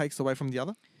one takes away from the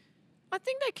other? I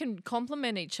think they can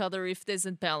complement each other if there's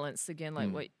a balance. Again,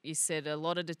 like what you said, a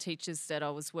lot of the teachers that I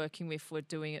was working with were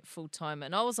doing it full-time,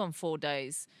 and I was on 4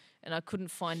 days, and I couldn't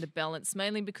find a balance,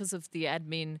 mainly because of the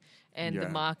admin and the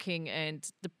marking and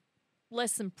the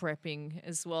lesson prepping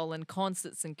as well, and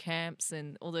concerts and camps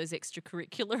and all those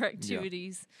extracurricular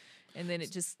activities. and then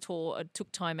it just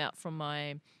took time out from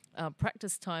my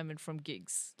practice time and from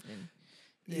gigs. And,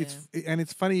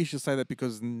 It's funny you should say that,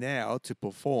 because now to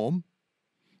perform,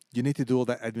 you need to do all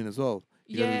that admin as well.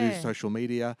 You got to do social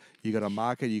media, you got to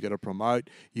market, you got to promote,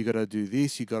 you got to do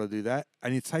this, you got to do that,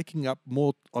 and it's taking up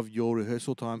more of your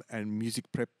rehearsal time and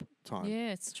music prep time.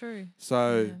 Yeah, it's true.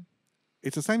 So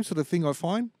it's the same sort of thing, I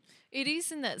find. It is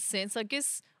in that sense. I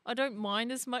guess I don't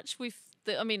mind as much with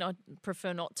I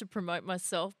prefer not to promote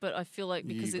myself, but I feel like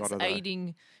because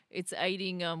it's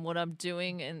aiding what I'm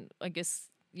doing, and I guess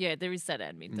there is that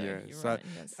admin though. Yeah, You're so, right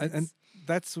in that sense. and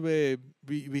that's where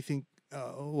we think.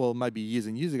 Well, maybe years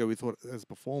and years ago, we thought as a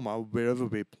performer, wherever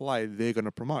we play, they're going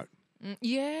to promote.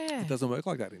 Yeah. It doesn't work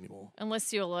like that anymore.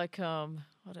 Unless you're like, I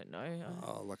don't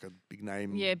know. Like a big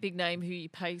name. Yeah, big name who you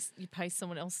pay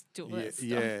someone else to do all that stuff.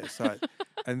 Yeah, so,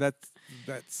 and that's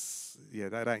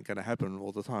that ain't going to happen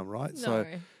all the time, right? No.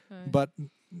 But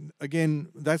again,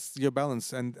 that's your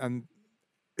balance, and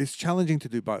it's challenging to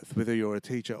do both, whether you're a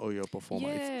teacher or you're a performer.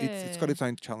 Yeah. It's got its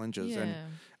own challenges, Yeah.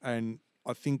 and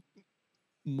I think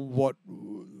what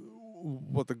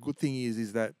the good thing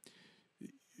is that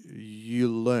you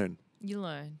learn. You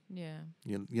learn, yeah.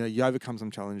 You overcome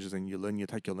some challenges and you learn. You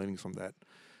take your learnings from that,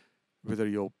 whether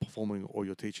you're performing or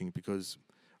you're teaching. Because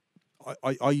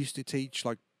I used to teach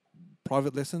like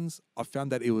private lessons. I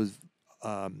found that it was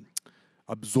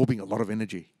absorbing a lot of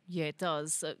energy. Yeah, it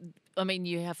does.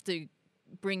 You have to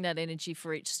bring that energy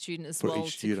for each student as well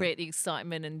to create the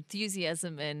excitement and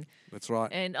enthusiasm. And that's right.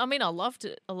 And I loved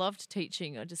it. I loved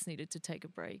teaching. I just needed to take a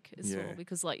break as well,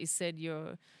 because like you said,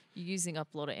 you're using up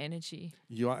a lot of energy.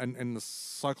 You are, and the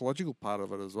psychological part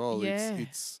of it as well. Yeah.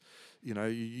 It's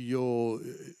you're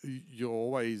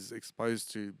always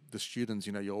exposed to the students.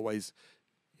 You're always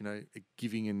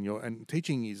giving, and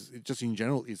teaching is just in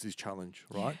general is this challenge,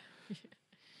 right? Yeah.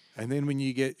 And then when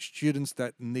you get students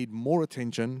that need more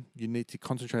attention, you need to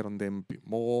concentrate on them a bit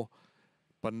more,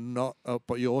 but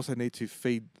but you also need to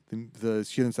feed the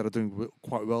students that are doing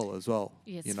quite well as well.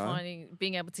 Yeah, it's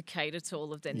being able to cater to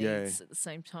all of their needs at the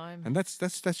same time. And that's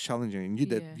challenging. And you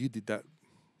did that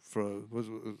for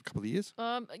a couple of years?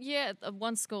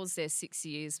 One school was there 6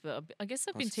 years, but I guess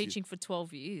I've been teaching for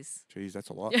 12 years. Jeez, that's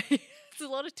a lot. It's a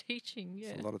lot of teaching, yeah.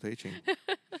 It's a lot of teaching.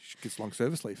 Gets long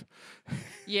service leave.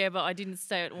 Yeah, but I didn't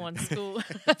stay at one school.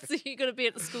 So you got to be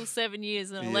at the school 7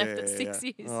 years, and I left at 6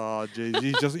 years. Oh, geez,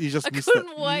 you just I missed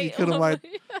couldn't it. wait. You couldn't wait.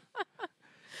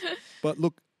 But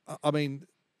look,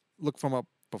 from a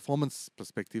performance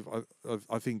perspective,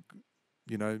 I think,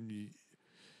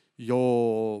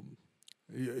 you're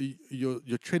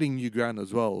treading new ground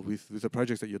as well with the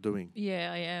projects that you're doing.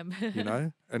 Yeah, I am.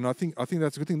 And I think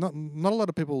that's a good thing. Not a lot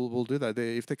of people will do that.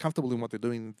 If they're comfortable in what they're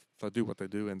doing, they do what they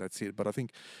do, and that's it. But I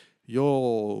think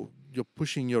you're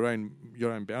pushing your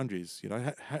own boundaries.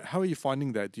 How are you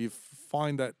finding that? Do you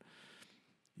find that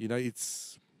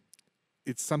it's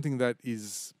something that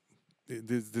is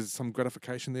there's some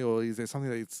gratification there, or is there something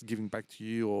that it's giving back to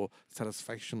you, or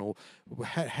satisfaction, or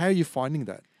how are you finding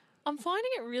that? I'm finding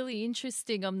it really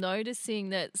interesting. I'm noticing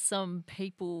that some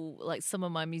people, like some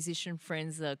of my musician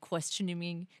friends, are questioning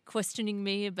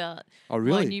me about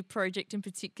my new project in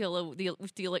particular with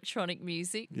the electronic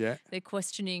music. Yeah, they're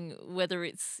questioning whether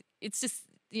it's just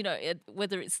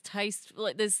whether it's taste.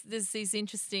 Like there's these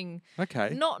interesting.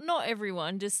 Okay. Not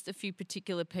everyone, just a few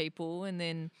particular people, and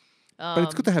then. But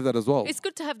it's good to have that as well. It's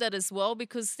good to have that as well,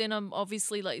 because then I'm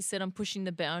obviously, like you said, I'm pushing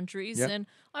the boundaries, and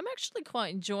I'm actually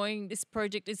quite enjoying this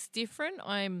project. It's different.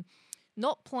 I'm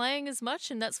not playing as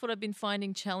much, and that's what I've been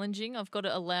finding challenging. I've got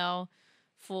to allow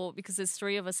because there's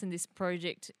 3 of us in this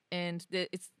project, and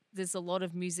there's a lot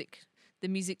of music. The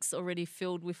music's already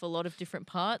filled with a lot of different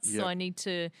parts, so I need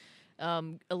to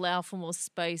allow for more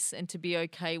space and to be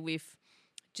okay with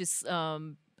just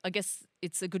I guess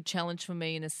it's a good challenge for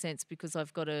me in a sense, because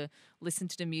I've got to listen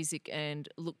to the music and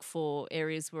look for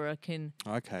areas where I can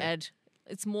add.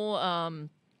 It's more, I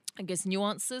guess,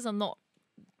 nuances. I'm not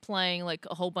playing like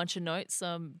a whole bunch of notes.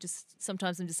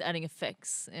 Sometimes I'm just adding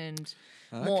effects and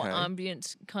more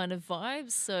ambient kind of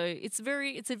vibes. So it's a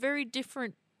very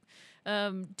different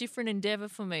endeavor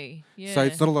for me. Yeah. So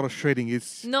it's not a lot of shredding.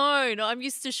 It's no. I'm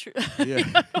used to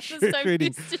shredding.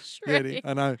 Shredding. Used to shredding. Yeah,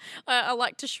 I know. I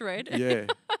like to shred. Yeah.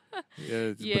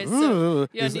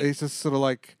 It's just sort of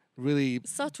like really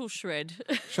subtle shred.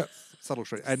 Subtle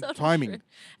shred and timing. Shred.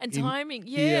 And timing.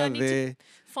 I need to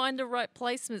find the right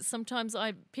placement. Sometimes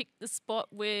I pick the spot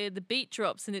where the beat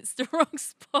drops and it's the wrong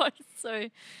spot. So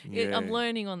I'm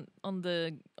learning on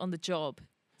the job.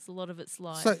 A lot of it's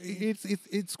live. So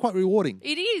it's quite rewarding.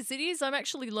 It is. I'm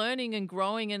actually learning and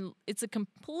growing, and it's a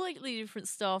completely different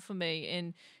style for me.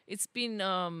 And it's been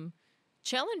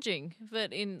challenging,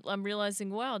 but I'm realizing,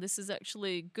 wow, this is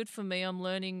actually good for me. I'm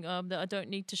learning that I don't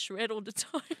need to shred all the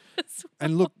time as well.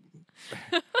 And look,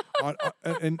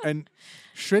 and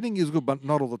shredding is good, but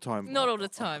not all the time. Not all the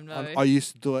time, no. I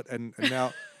used to do it, and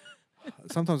now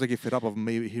sometimes I get fed up of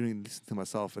me hearing and listening to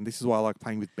myself, and this is why I like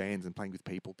playing with bands and playing with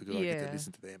people, because I get to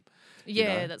listen to them.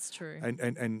 Yeah, that's true.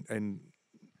 And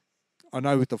I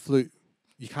know with the flute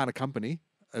you can't accompany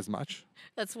as much.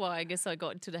 That's why I guess I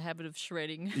got into the habit of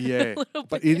shredding. Yeah,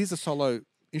 but it is a solo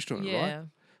instrument, Yeah. right?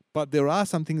 But there are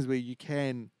some things where you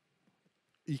can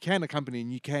accompany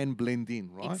and you can blend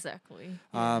in, right? Exactly.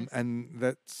 Yeah. And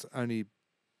that's only,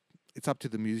 it's up to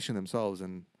the musician themselves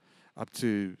and up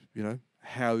to, you know,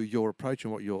 how you're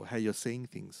approaching how you're seeing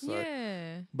things. So,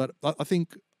 Yeah. but I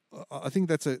think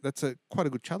that's a quite a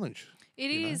good challenge.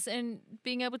 It is, and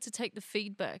being able to take the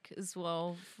feedback as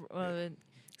well.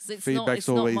 Feedback's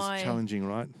always challenging,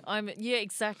 right?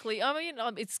 Exactly. I mean,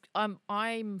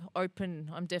 I'm open.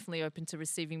 I'm definitely open to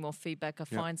receiving more feedback. I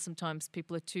find sometimes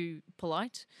people are too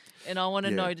polite, and I want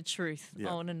to know the truth.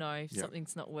 I want to know if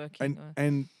something's not working.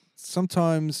 And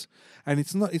sometimes, and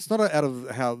it's not out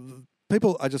of how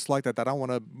people are just like that. They don't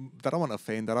want to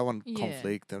offend. They don't want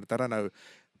conflict. They don't know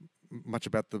much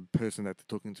about the person that they're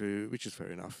talking to, which is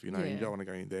fair enough. You know, you don't want to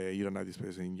go in there. You don't know this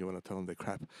person. You want to tell them they're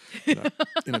crap, you know,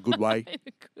 in a good way.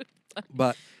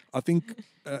 But I think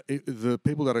the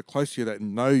people that are close to you that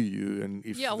know you, and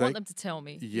if I want them to tell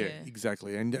me. Yeah,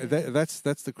 exactly. And that's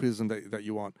the criticism that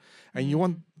you want, and you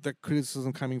want that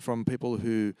criticism coming from people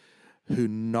who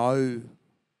know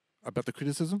about the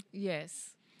criticism.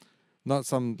 Yes. Not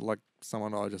someone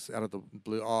just out of the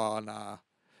blue. Oh nah,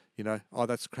 you know. Oh,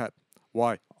 that's crap.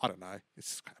 Why? I don't know. It's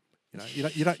just crap. You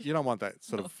know. You don't want that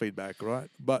sort of feedback, right?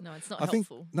 But no, it's not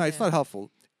helpful. No, it's not helpful.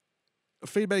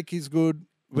 Feedback is good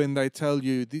when they tell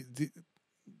you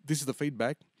this is the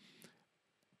feedback.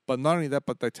 But not only that,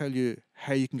 but they tell you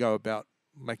how you can go about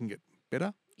making it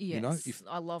better. Yes, you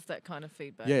know, I love that kind of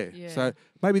feedback. Yeah. So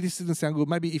maybe this didn't sound good.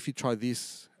 Maybe if you try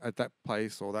this at that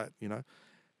place or that, you know,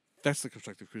 that's the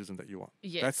constructive criticism that you want.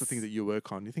 Yes. That's the thing that you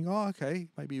work on. You think, oh, okay,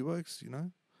 maybe it works, you know.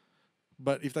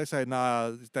 But if they say,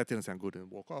 nah, that didn't sound good, and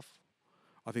walk off,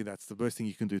 I think that's the worst thing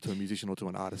you can do to a musician or to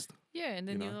an artist. Yeah, and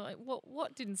then you're like,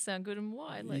 what didn't sound good and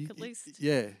why? Like, at least...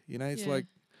 Yeah, you know, it's like,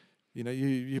 you know,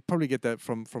 you probably get that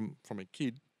from a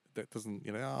kid that doesn't,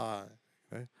 you know,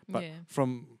 but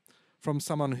from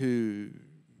someone who,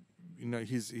 you know,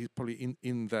 he's probably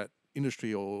in that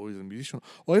industry or is a musician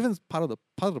or even part of the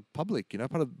public, you know,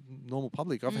 part of the normal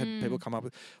public. I've had people come up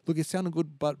with, look, it sounded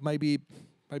good, but maybe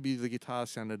the guitar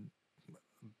sounded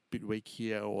bit weak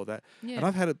here or that, and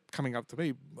I've had it coming up to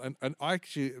me, and I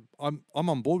actually I'm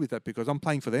on board with that because I'm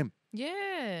playing for them.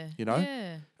 Yeah, you know,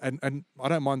 and I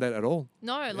don't mind that at all.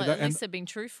 No, like at least they're being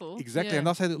truthful. Exactly, and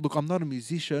I say that, look, I'm not a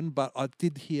musician, but I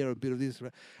did hear a bit of this,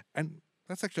 and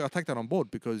that's actually I take that on board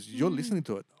because you're listening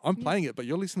to it. I'm playing it, but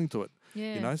you're listening to it.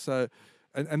 Yeah, you know, so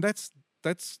and that's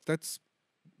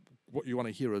what you want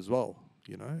to hear as well.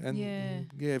 You know,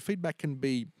 and feedback can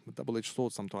be a double-edged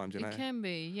sword sometimes. You know, it can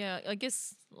be. Yeah, I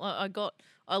guess I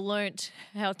learnt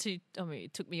how to. I mean,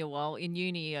 it took me a while in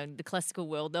uni and the classical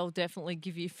world. They'll definitely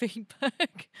give you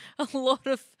feedback, a lot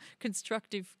of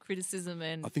constructive criticism,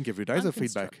 and I think every day is a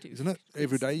feedback, isn't it?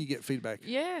 Every day you get feedback.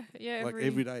 Yeah, like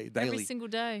every day, daily, every single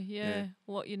day. Yeah,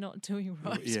 what you're not doing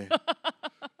right. Yeah.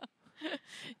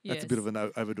 That's a bit of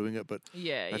an overdoing it, but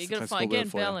you got to find again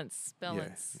balance.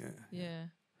 Yeah.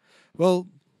 Well,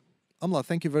 Amla,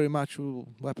 thank you very much. We'll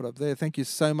wrap it up there. Thank you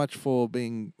so much for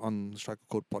being on the Strike a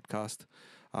Chord podcast.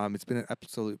 It's been an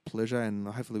absolute pleasure, and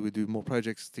hopefully we do more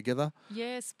projects together.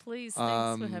 Yes, please.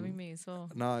 Thanks for having me as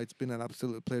well. No, it's been an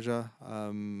absolute pleasure.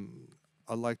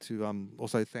 I'd like to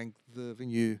also thank the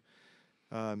venue,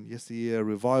 Yesteryear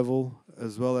Revival,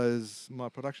 as well as my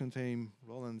production team,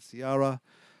 Roland, Ciara.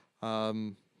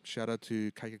 Shout out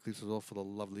to Cake Eclipse as well for the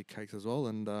lovely cakes as well,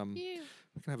 and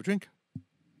we can have a drink.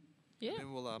 Yeah.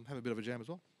 And we'll have a bit of a jam as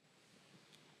well.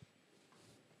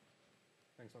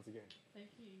 Thanks once again. Thank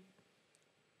you.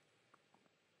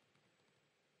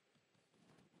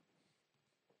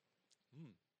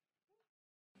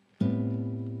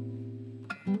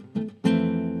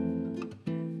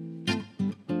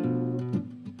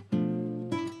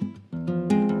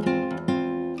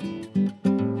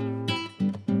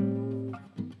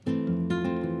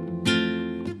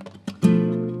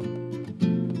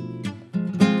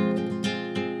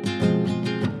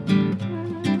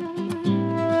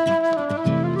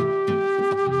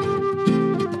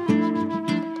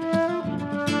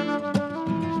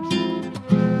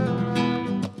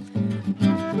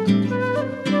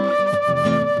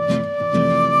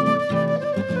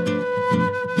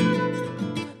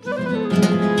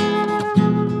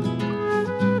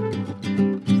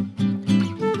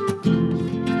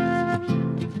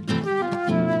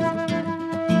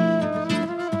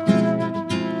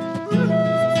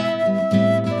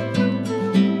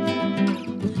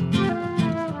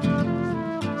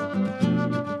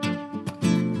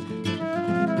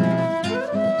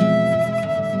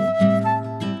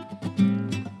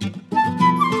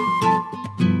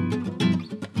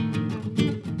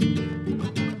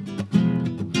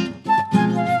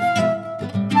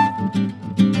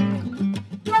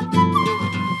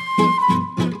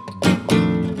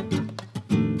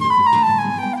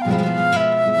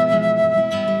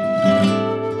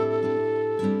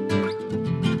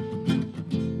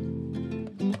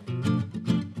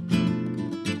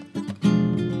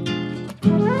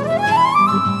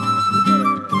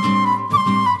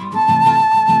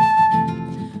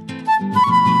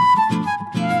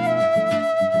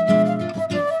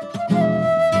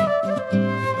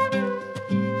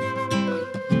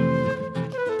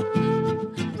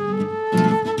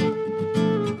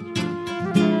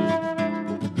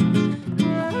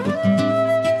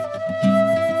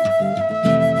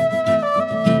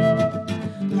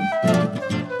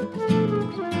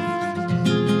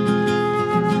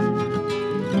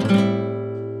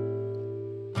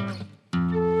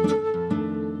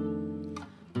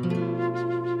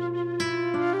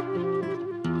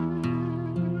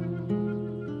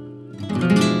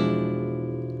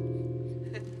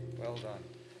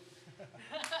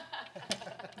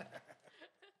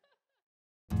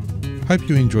 Hope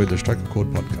you enjoyed the Strike a Chord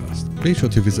podcast. Be sure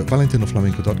to visit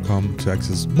valentinoflamenco.com to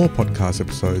access more podcast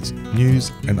episodes,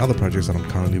 news, and other projects that I'm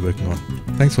currently working on.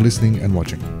 Thanks for listening and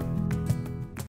watching.